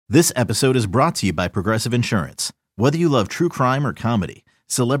This episode is brought to you by Progressive Insurance. Whether you love true crime or comedy,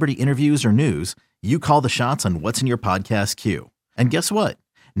 celebrity interviews or news, you call the shots on what's in your podcast queue. And guess what?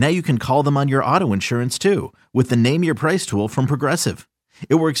 Now you can call them on your auto insurance too with the Name Your Price tool from Progressive.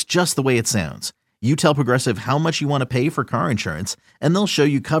 It works just the way it sounds. You tell Progressive how much you want to pay for car insurance, and they'll show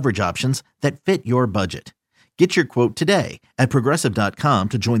you coverage options that fit your budget. Get your quote today at Progressive.com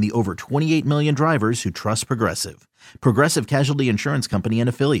to join the over 28 million drivers who trust Progressive. Progressive Casualty Insurance Company and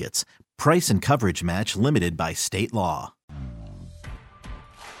Affiliates. Price and coverage match limited by state law.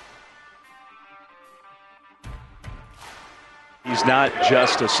 He's not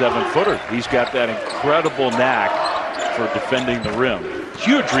just a 7-footer. He's got that incredible knack for defending the rim.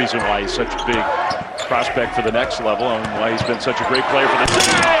 Huge reason why he's such a big prospect for the next level and why he's been such a great player for the team.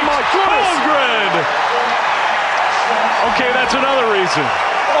 Oh my goodness! Holmgren! Okay, that's another reason.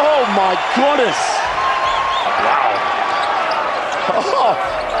 Oh my goodness! Wow. Oh.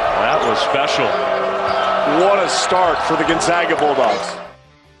 That was special. What a start for the Gonzaga Bulldogs.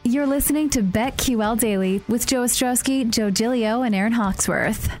 You're listening to BetQL Daily with Joe Ostrowski, Joe Giglio, and Aaron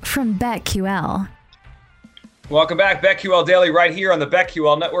Hawksworth from BetQL. Welcome back, BetQL Daily, right here on the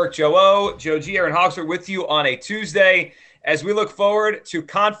BetQL Network. Joe O, Joe G, Aaron Hawksworth with you on a Tuesday as we look forward to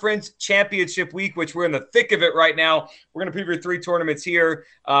Conference Championship Week, which we're in the thick of it right now. We're going to preview 3 tournaments here.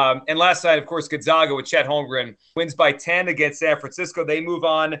 And last night, of course, Gonzaga with Chet Holmgren wins by 10 against San Francisco. They move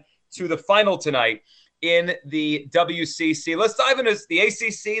on to the final tonight in the WCC. Let's dive into the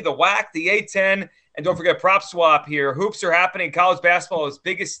ACC, the WAC, the A10, and don't forget Prop Swap here. Hoops are happening. College basketball's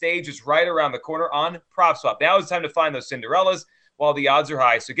biggest stage is right around the corner on Prop Swap. Now it's time to find those Cinderellas while the odds are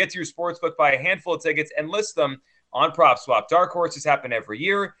high. So get to your sportsbook, buy a handful of tickets, and list them on Prop Swap. Dark horses happen every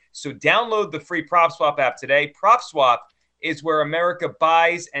year, so download the free Prop Swap app today. Prop Swap is where America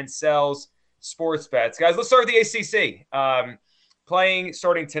buys and sells sports bets. Guys, let's start with the ACC. Playing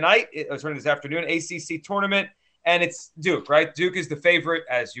starting tonight, starting this afternoon, ACC tournament, and it's Duke, right? Duke is the favorite,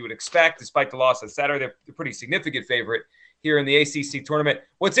 as you would expect, despite the loss on Saturday. They're a pretty significant favorite here in the ACC tournament.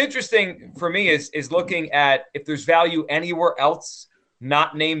 What's interesting for me is looking at if there's value anywhere else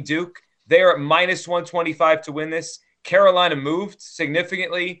not named Duke. They are at minus 125 to win this. Carolina moved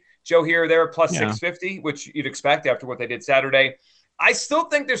significantly. Joe here, they're at plus 650, which you'd expect after what they did Saturday. I still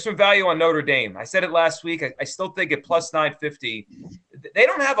think there's some value on Notre Dame. I said it last week. I still think at plus 950, they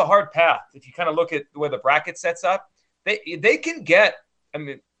don't have a hard path. If you kind of look at the way the bracket sets up, they can get, I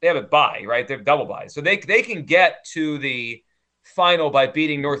mean, they have a bye, right? They have double bye. So they can get to the final by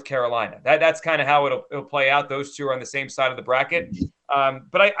beating North Carolina. That's kind of how it'll play out. Those two are on the same side of the bracket.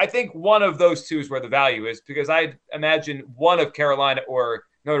 But I think one of those two is where the value is, because I imagine one of Carolina or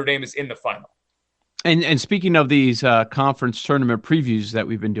Notre Dame is in the final. And speaking of these conference tournament previews that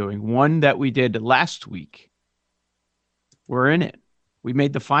we've been doing, one that we did last week, we're in it. We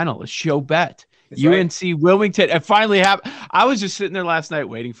made the final, a show bet. That's UNC right. Wilmington. It finally happened. I was just sitting there last night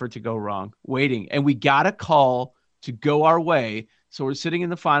waiting for it to go wrong, and we got a call to go our way. So we're sitting in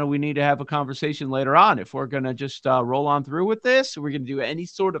the final. We need to have a conversation later on if we're going to just roll on through with this. We're going to do any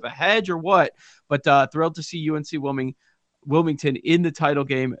sort of a hedge or what. But thrilled to see UNC Wilmington in the title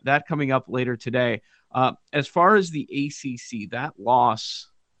game. That coming up later today. As far as the ACC, that loss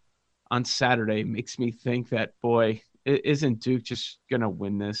on Saturday makes me think that, boy, isn't Duke just going to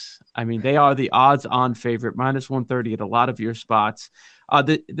win this? I mean, they are the odds-on favorite, minus 130 at a lot of your spots.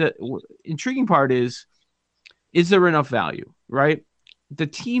 The intriguing part is there enough value, right? The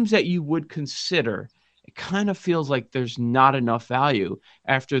teams that you would consider, it kind of feels like there's not enough value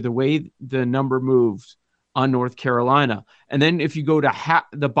after the way the number moved on North Carolina. And then if you go to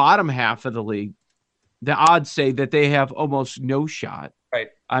the bottom half of the league, the odds say that they have almost no shot. Right.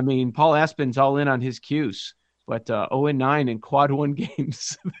 I mean, Paul Aspen's all in on his Cuse, but 0-9 in quad 1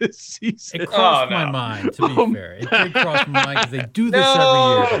 games this season. It crossed my mind, to be fair. It did cross my mind because they do this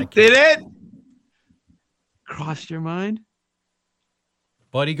every year. Did it? Crossed your mind?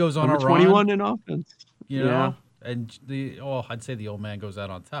 But he goes on Number a run. 21 in offense. You know? And I'd say the old man goes out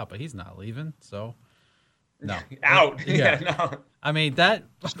on top, but he's not leaving, so no. Out. No. I mean, that,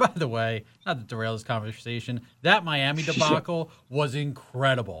 by the way, not to derail this conversation, that Miami debacle was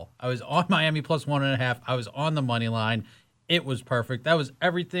incredible. I was on Miami plus 1.5. I was on the money line. It was perfect. That was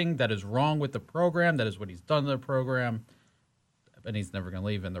everything that is wrong with the program. That is what he's done to the program. And he's never going to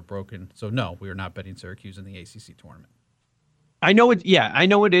leave, and they're broken. So, no, we are not betting Syracuse in the ACC tournament. I know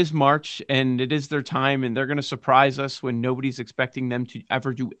it is March, and it is their time, and they're going to surprise us when nobody's expecting them to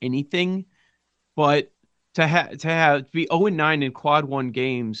ever do anything. But to be 0-9 in quad 1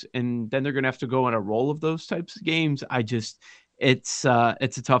 games, and then they're going to have to go on a roll of those types of games. It's a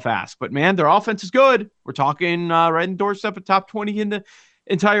tough ask, but man, their offense is good. We're talking right in doorstep of top 20 in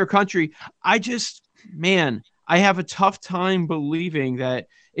entire country. I have a tough time believing that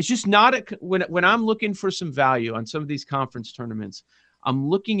it's just not when I'm looking for some value on some of these conference tournaments, I'm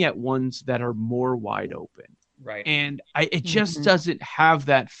looking at ones that are more wide open. Right. And it just doesn't have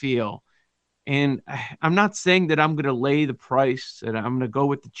that feel. And I'm not saying that I'm going to lay the price and I'm going to go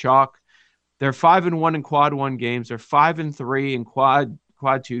with the chalk. They're 5-1 in quad 1 games. They're 5-3 in quad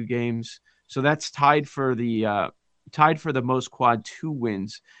 2 games. So that's tied for the most quad 2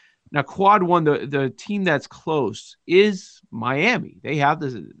 wins. Now, quad 1, the team that's close is Miami. They have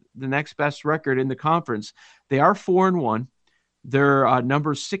the next best record in the conference. They are 4-1. They're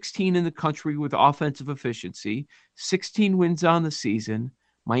number 16 in the country with offensive efficiency, 16 wins on the season.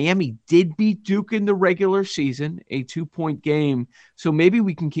 Miami did beat Duke in the regular season, a 2-point game. So maybe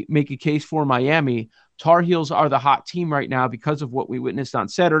we can make a case for Miami. Tar Heels are the hot team right now because of what we witnessed on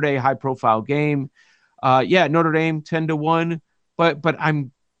Saturday, high-profile game. Notre Dame 10-1, but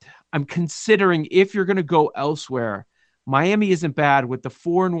I'm considering if you're going to go elsewhere, Miami isn't bad with the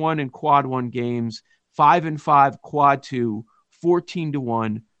 4-1 in quad 1 games, 5-5 quad 2.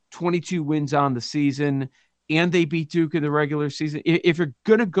 14-1, 22 wins on the season, and they beat Duke in the regular season. If you're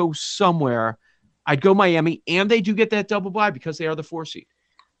going to go somewhere, I'd go Miami, and they do get that double bye because they are the 4 seed.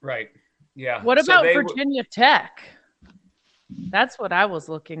 Right. Yeah. What about Virginia Tech? That's what I was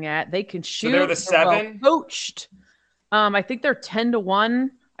looking at. They can shoot. So they're the 7? Well coached. I think they're 10-1.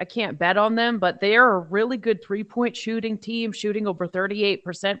 I can't bet on them, but they are a really good 3-point shooting team, shooting over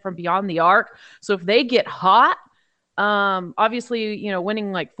 38% from beyond the arc. So if they get hot, obviously,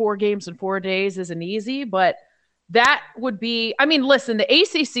 winning like 4 games in 4 days isn't easy, but that would be, listen, the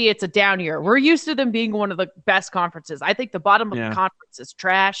ACC, it's a down year. We're used to them being one of the best conferences. I think the bottom of the conference is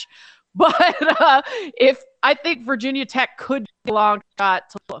trash, but I think Virginia Tech could be a long shot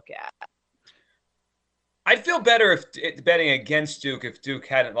to look at. I'd feel better if betting against Duke if Duke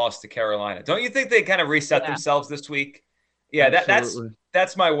hadn't lost to Carolina. Don't you think they kind of reset themselves this week? Yeah,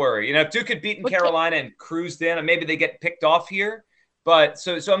 that's my worry. If Duke had beaten Carolina and cruised in, maybe they get picked off here. But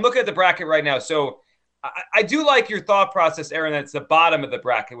so I'm looking at the bracket right now. So I do like your thought process, Aaron. That's the bottom of the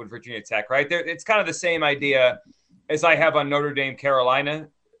bracket with Virginia Tech, right? It's kind of the same idea as I have on Notre Dame, Carolina.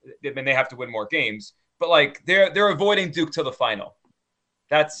 I mean, they have to win more games, but like they're avoiding Duke to the final.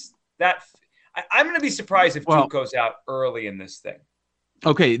 That's that. I'm going to be surprised if Duke goes out early in this thing.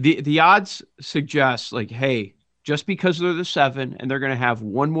 Okay, the odds suggest like, hey, just because they're the 7 and they're going to have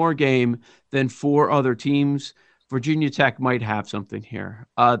one more game than 4 other teams, Virginia Tech might have something here.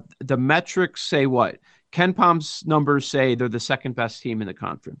 The metrics say what? KenPom's numbers say they're the second best team in the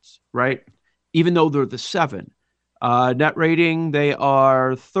conference, right? Even though they're the 7. Net rating, they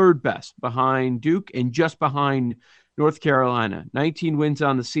are third best behind Duke and just behind North Carolina. 19 wins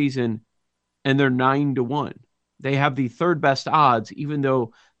on the season, and they're 9-1. They have the third best odds, even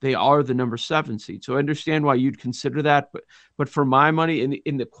though they are the number 7 seed. So I understand why you'd consider that. But for my money,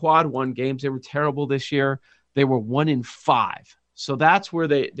 in the quad 1 games, they were terrible this year. They were 1-5. So that's where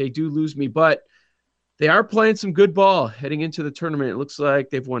they do lose me. But they are playing some good ball heading into the tournament. It looks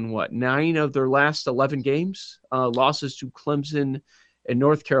like they've won, 9 of their last 11 games. Losses to Clemson and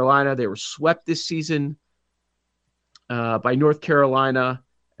North Carolina. They were swept this season by North Carolina.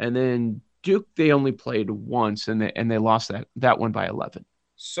 And then Duke, they only played once, and they lost that one by 11.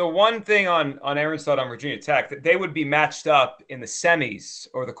 So one thing on Aaron's thought on Virginia Tech, that they would be matched up in the semis,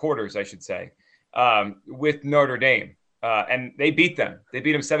 or the quarters, I should say, with Notre Dame. And they beat them. They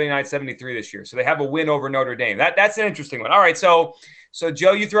beat them 79-73 this year. So they have a win over Notre Dame. That's an interesting one. All right, so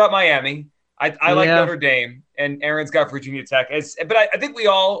Joe, you threw out Miami. I like Notre Dame, and Aaron's got Virginia Tech. But I think we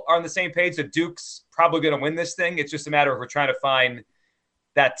all are on the same page that Duke's probably going to win this thing. It's just a matter of we're trying to find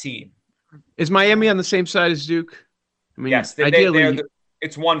that team. Is Miami on the same side as Duke? I mean, yes, ideally,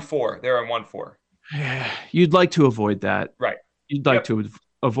 it's 1-4. They're on 1-4. You'd like to avoid that. Right. You'd like to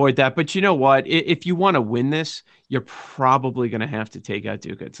avoid that. But you know what? If you want to win this, you're probably going to have to take out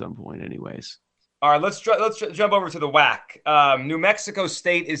Duke at some point anyways. All right, let's jump over to the WAC. New Mexico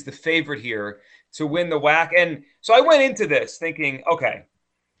State is the favorite here to win the WAC. And so I went into this thinking, okay,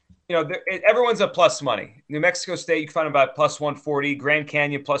 everyone's at plus money. New Mexico State, you can find about plus 140, Grand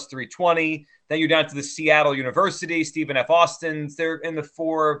Canyon plus 320. Then you're down to the Seattle University, Stephen F. Austin's. They're in the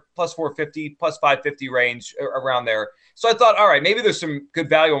plus 450, plus 550 range around there. So I thought, all right, maybe there's some good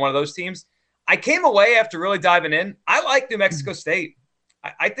value on one of those teams. I came away after really diving in. I like New Mexico State.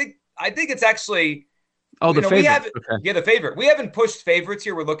 I think it's actually the favorite. Yeah, the favorite. We haven't pushed favorites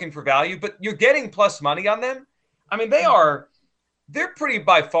here. We're looking for value, but you're getting plus money on them. I mean, they're pretty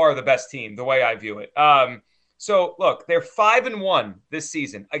by far the best team, the way I view it. So look, they're 5-1 this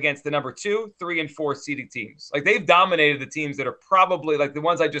season against the number 2, 3, and 4 seeded teams. Like they've dominated the teams that are probably like the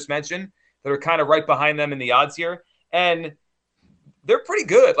ones I just mentioned that are kind of right behind them in the odds here. And they're pretty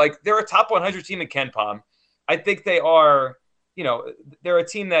good. Like they're a top 100 team in KenPom. I think they are, they're a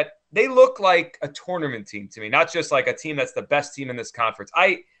team that they look like a tournament team to me, not just like a team that's the best team in this conference.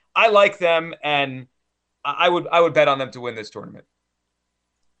 I like them, and I would bet on them to win this tournament.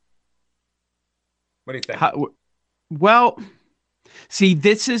 What do you think? Well, see,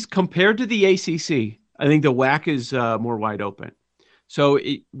 this is compared to the ACC. I think the WAC is more wide open. So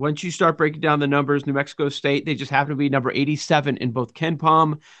once you start breaking down the numbers, New Mexico State, they just happen to be number 87 in both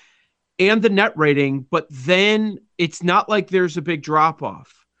KenPom and the net rating. But then it's not like there's a big drop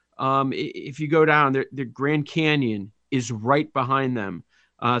off. If you go down, the Grand Canyon is right behind them.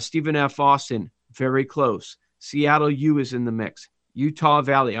 Stephen F. Austin, very close. Seattle U is in the mix. Utah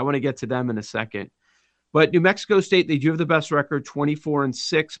Valley, I want to get to them in a second. But New Mexico State, they do have the best record,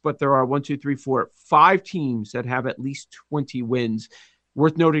 24-6, but there are 5 teams that have at least 20 wins.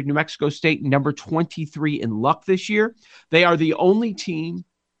 Worth noting, New Mexico State, number 23 in luck this year. They are the only team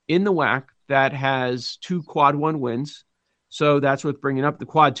in the WAC that has 2 quad 1 wins. So that's worth bringing up. The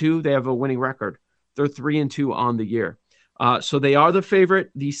quad 2, they have a winning record. They're 3-2 on the year. So they are the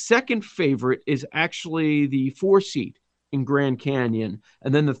favorite. The second favorite is actually the 4 seed in Grand Canyon.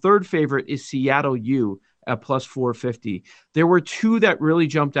 And then the third favorite is Seattle U at plus 450. There were 2 that really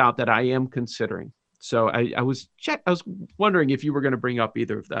jumped out that I am considering. So I was wondering if you were going to bring up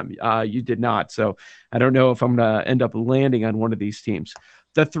either of them. You did not. So I don't know if I'm going to end up landing on one of these teams.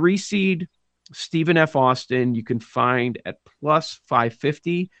 The 3 seed, Stephen F. Austin, you can find at plus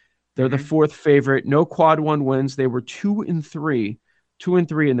 550. They're the 4th favorite. No quad 1 wins. They were 2-3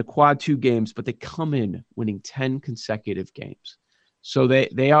 in the quad 2 games, but they come in winning 10 consecutive games. So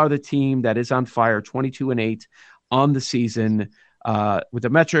they are the team that is on fire, 22-8 on the season. With the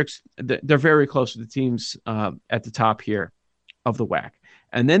metrics, they're very close to the teams at the top here of the WAC.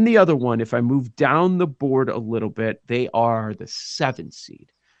 And then the other one, if I move down the board a little bit, they are the 7th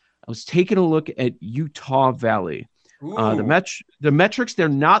seed. I was taking a look at Utah Valley. The metrics, they're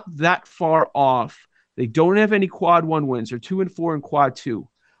not that far off. They don't have any quad 1 wins. They're 2-4 in quad 2,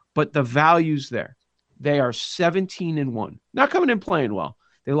 but the value's there. They are 17-1. Not coming in playing well.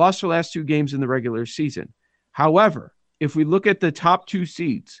 They lost their last 2 games in the regular season. However, if we look at the top 2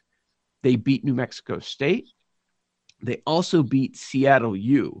 seeds, they beat New Mexico State. They also beat Seattle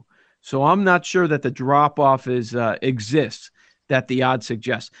U. So I'm not sure that the drop-off exists that the odds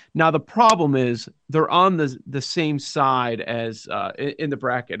suggest. Now, the problem is they're on the same side as in the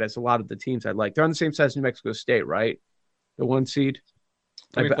bracket as a lot of the teams I like. They're on the same side as New Mexico State, right? The 1 seed?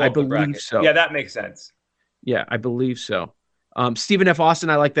 I believe so. Yeah, that makes sense. Yeah, I believe so. Stephen F. Austin,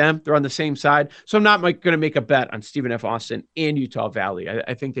 I like them. They're on the same side. So I'm not going to make a bet on Stephen F. Austin and Utah Valley.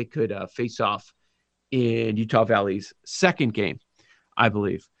 I think they could face off in Utah Valley's second game, I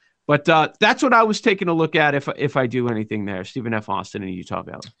believe. But that's what I was taking a look at if I do anything there, Stephen F. Austin and Utah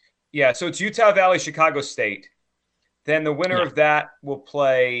Valley. Yeah, so it's Utah Valley, Chicago State. Then the winner of that will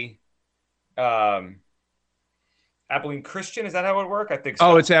play Abilene Christian. Is that how it would work? I think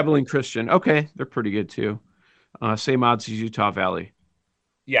so. Oh, it's Abilene Christian. Okay, they're pretty good too. Same odds as Utah Valley.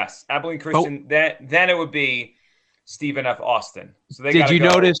 Yes, Abilene Christian. Then it would be Stephen F. Austin. So they did you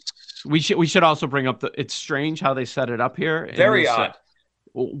notice? We should also bring up it's strange how they set it up here. Very odd.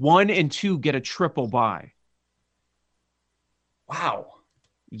 1 and 2 get a triple bye. Wow.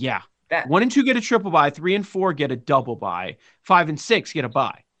 Yeah. 1 and 2 get a triple bye. 3 and 4 get a double bye. 5 and 6 get a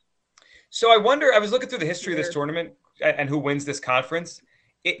bye. So I wonder. I was looking through the history of this tournament and who wins this conference.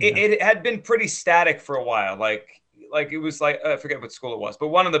 It had been pretty static for a while. Like it was like I forget what school it was, but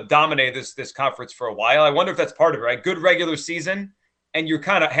one of them dominated this conference for a while. I wonder if that's part of it, right? Good regular season, and you're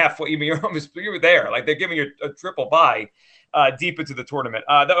kind of halfway. You were there. Like they're giving you a triple bye deep into the tournament.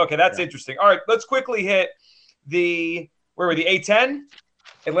 Okay, that's interesting. All right, let's quickly hit the A10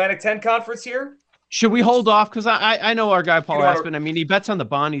 Atlantic 10 conference here. Should we hold off? Because I know our guy Paul Aspen. I mean, he bets on the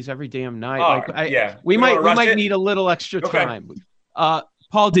Bonnies every damn night. We might need a little extra time.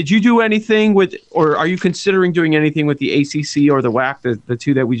 Paul, did you do anything or are you considering doing anything with the ACC or the WAC, the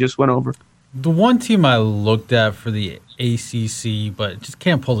 2 that we just went over? The one team I looked at for the ACC, but just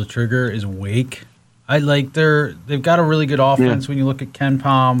can't pull the trigger, is Wake. They've got a really good offense when you look at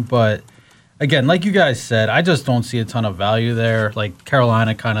KenPom, but again, like you guys said, I just don't see a ton of value there. Like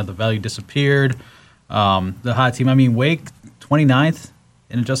Carolina, kind of the value disappeared. The hot team, I mean, Wake 29th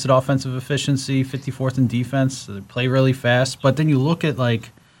in adjusted offensive efficiency, 54th in defense. So they play really fast. But then you look at,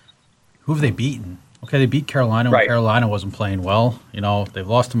 who have they beaten? Okay, they beat Carolina when Carolina wasn't playing well. They've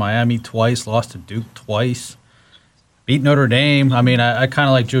lost to Miami twice, lost to Duke twice. beat Notre Dame. I mean, I kind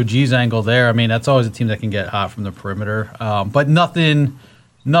of like Joe G's angle there. I mean, that's always a team that can get hot from the perimeter, but nothing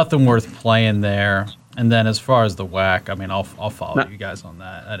worth playing there. And then as far as the WAC, I mean, I'll follow you guys on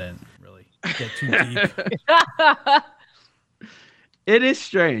that. I didn't really get too deep. It is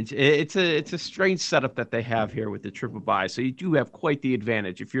strange. It's a strange setup that they have here with the triple bye. So you do have quite the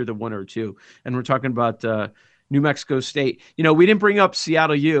advantage if you're the 1 or 2. And we're talking about New Mexico State. You know, we didn't bring up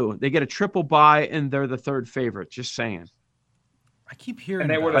Seattle U. They get a triple bye and they're the 3rd favorite. Just saying. I keep hearing.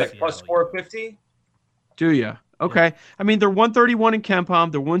 And they were like plus 450. Do you? Okay. Yeah. I mean, they're 131 in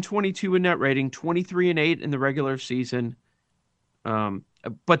KenPom. They're 122 in net rating. 23-8 in the regular season.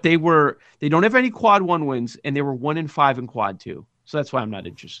 But they don't have any quad 1 wins, and they were 1-5 in quad 2. So that's why I'm not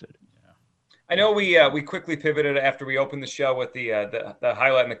interested. Yeah. I know we quickly pivoted after we opened the show with the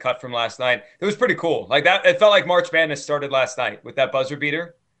highlight and the cut from last night. It was pretty cool. Like that, it felt like March Madness started last night with that buzzer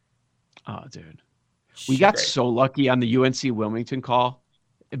beater. Oh, dude, we got so lucky on the UNC Wilmington call.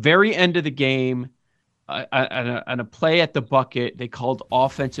 Very end of the game, on a play at the bucket, they called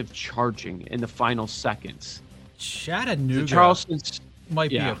offensive charging in the final seconds. Chattanooga. Charleston's might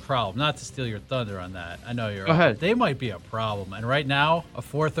be a problem. Not to steal your thunder on that. I know you're. Go ahead. They might be a problem. And right now, a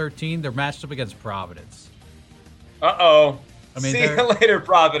 4-13, they're matched up against Providence. Uh-oh. I mean, see you later,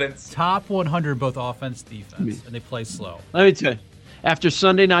 Providence. Top 100 both offense, defense, and they play slow. Let me tell you, after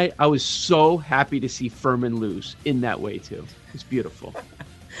Sunday night, I was so happy to see Furman lose in that way too. It's beautiful.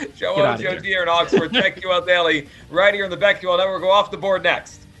 Joe G, Aaron Hawksworth, BetQL Daily, right here on the BetQL Network. Go off the board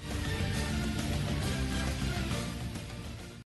next.